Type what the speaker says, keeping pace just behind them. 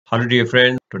Hello dear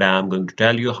friends, today I am going to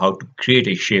tell you how to create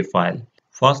a shapefile.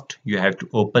 First, you have to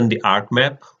open the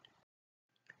ArcMap.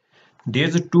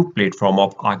 There's a two platform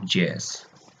of ArcGIS.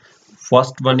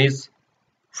 First one is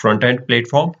front-end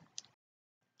platform.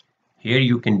 Here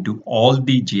you can do all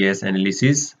the GIS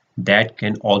analysis that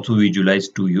can also visualize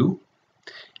to you.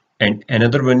 And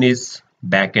another one is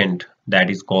backend, that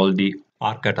is called the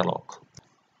ArcCatalog.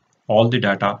 All the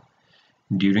data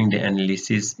during the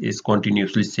analysis is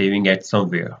continuously saving at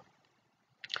somewhere.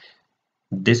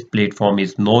 This platform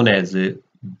is known as a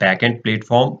backend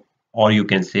platform, or you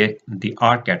can say the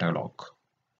ArcCatalog.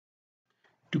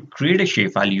 To create a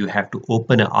shapefile, you have to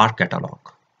open an ArcCatalog.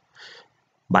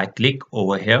 By click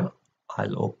over here,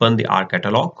 I'll open the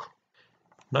ArcCatalog.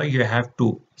 Now you have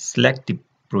to select the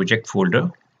project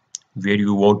folder where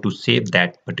you want to save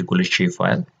that particular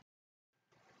shapefile.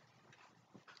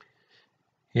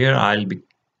 Here I'll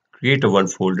create a one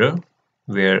folder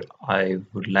where I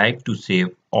would like to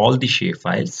save all the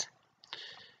shapefiles.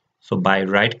 So by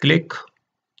right click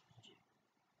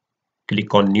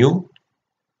on new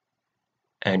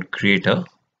and create a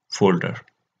folder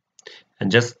and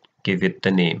just give it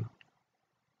the name.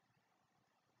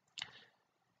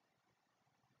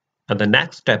 And the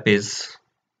next step is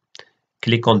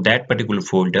click on that particular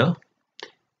folder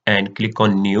and click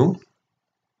on new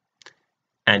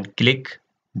and click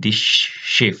the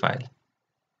shapefile.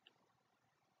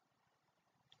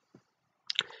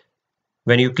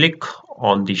 When you click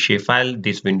on the shapefile,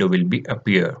 this window will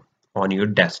appear on your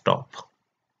desktop.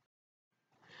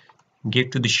 Give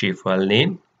to the shapefile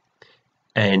name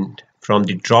and from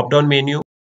the drop down menu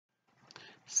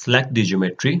select the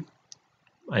geometry,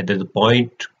 either the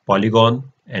point,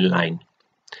 polygon and line,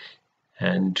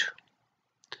 and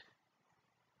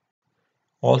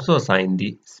also assign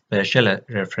the special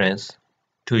reference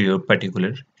to your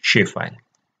particular shapefile.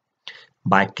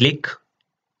 By click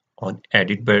on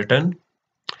edit button,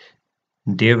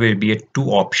 there will be two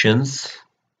options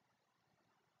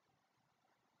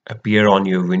appear on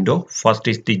your window. First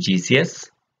is the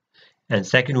GCS and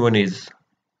second one is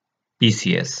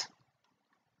PCS.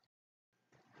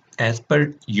 As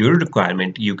per your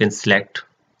requirement, you can select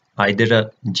either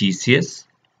a GCS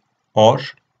or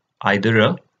either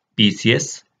a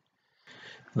PCS.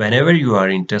 Whenever you are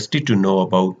interested to know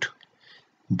about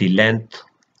the length,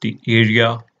 the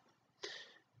area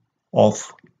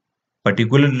of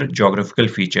particular geographical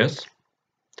features,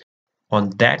 on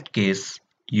that case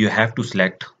you have to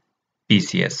select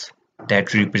PCS,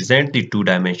 that represent the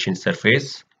two-dimension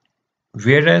surface,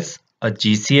 whereas a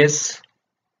GCS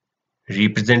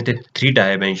represents a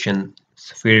three-dimension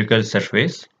spherical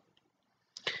surface.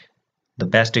 The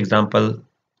best example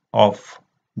of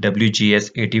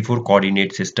WGS 84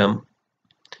 coordinate system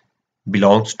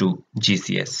belongs to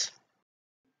GCS.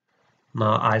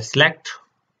 Now I select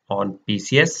on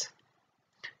PCS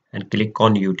and click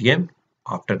on UTM.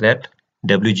 After that,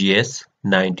 WGS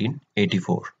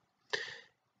 1984.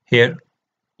 Here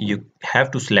you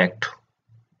have to select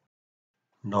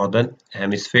Northern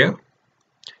Hemisphere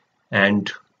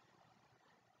and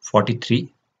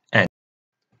 43N.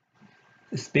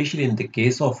 Especially in the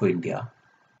case of India,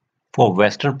 for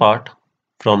western part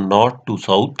from north to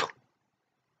south,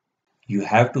 you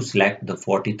have to select the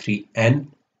 43N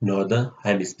Northern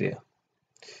Hemisphere.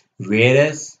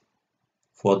 Whereas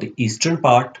for the eastern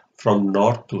part from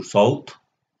north to south,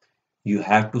 you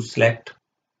have to select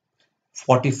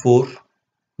 44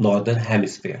 Northern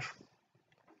Hemisphere.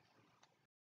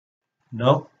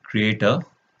 Now create a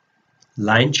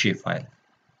line shapefile.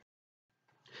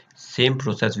 Same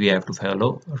process we have to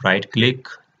follow. Right click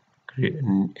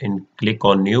and click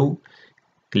on new,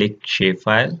 click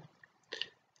shapefile,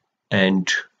 and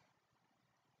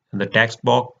in the text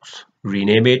box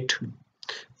rename it.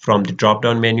 From the drop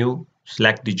down menu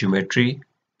select the geometry,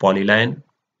 polyline,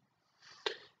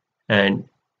 and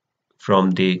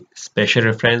from the special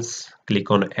reference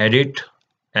click on edit,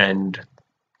 and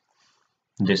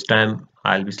this time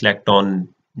I'll be select on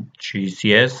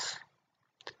GCS,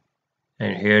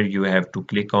 and here you have to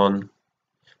click on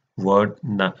word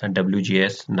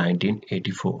WGS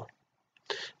 1984.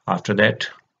 After that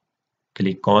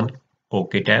click on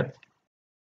OK tab.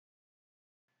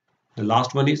 The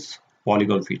last one is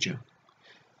polygon feature.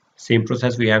 Same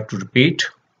process we have to repeat.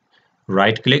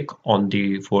 Right click on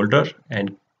the folder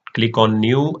and click on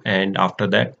new, and after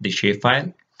that the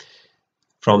shapefile.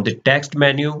 From the text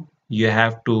menu you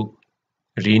have to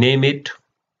rename it,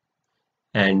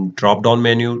 and drop down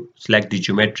menu select the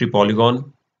geometry,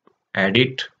 polygon,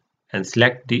 edit, and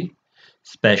select the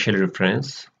special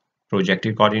reference,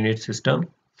 projected coordinate system,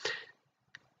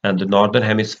 and the northern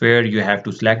hemisphere you have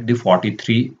to select the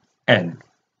 43N.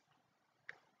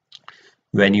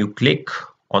 When you click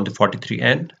on the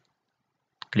 43N,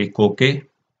 click OK,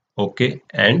 OK,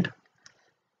 and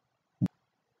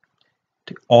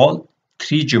all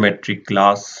three geometric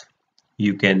class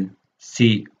you can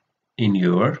see in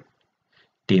your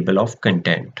table of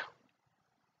content.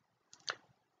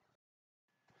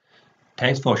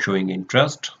 Thanks for showing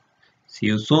interest. See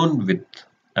you soon with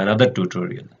another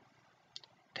tutorial.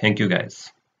 Thank you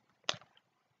guys.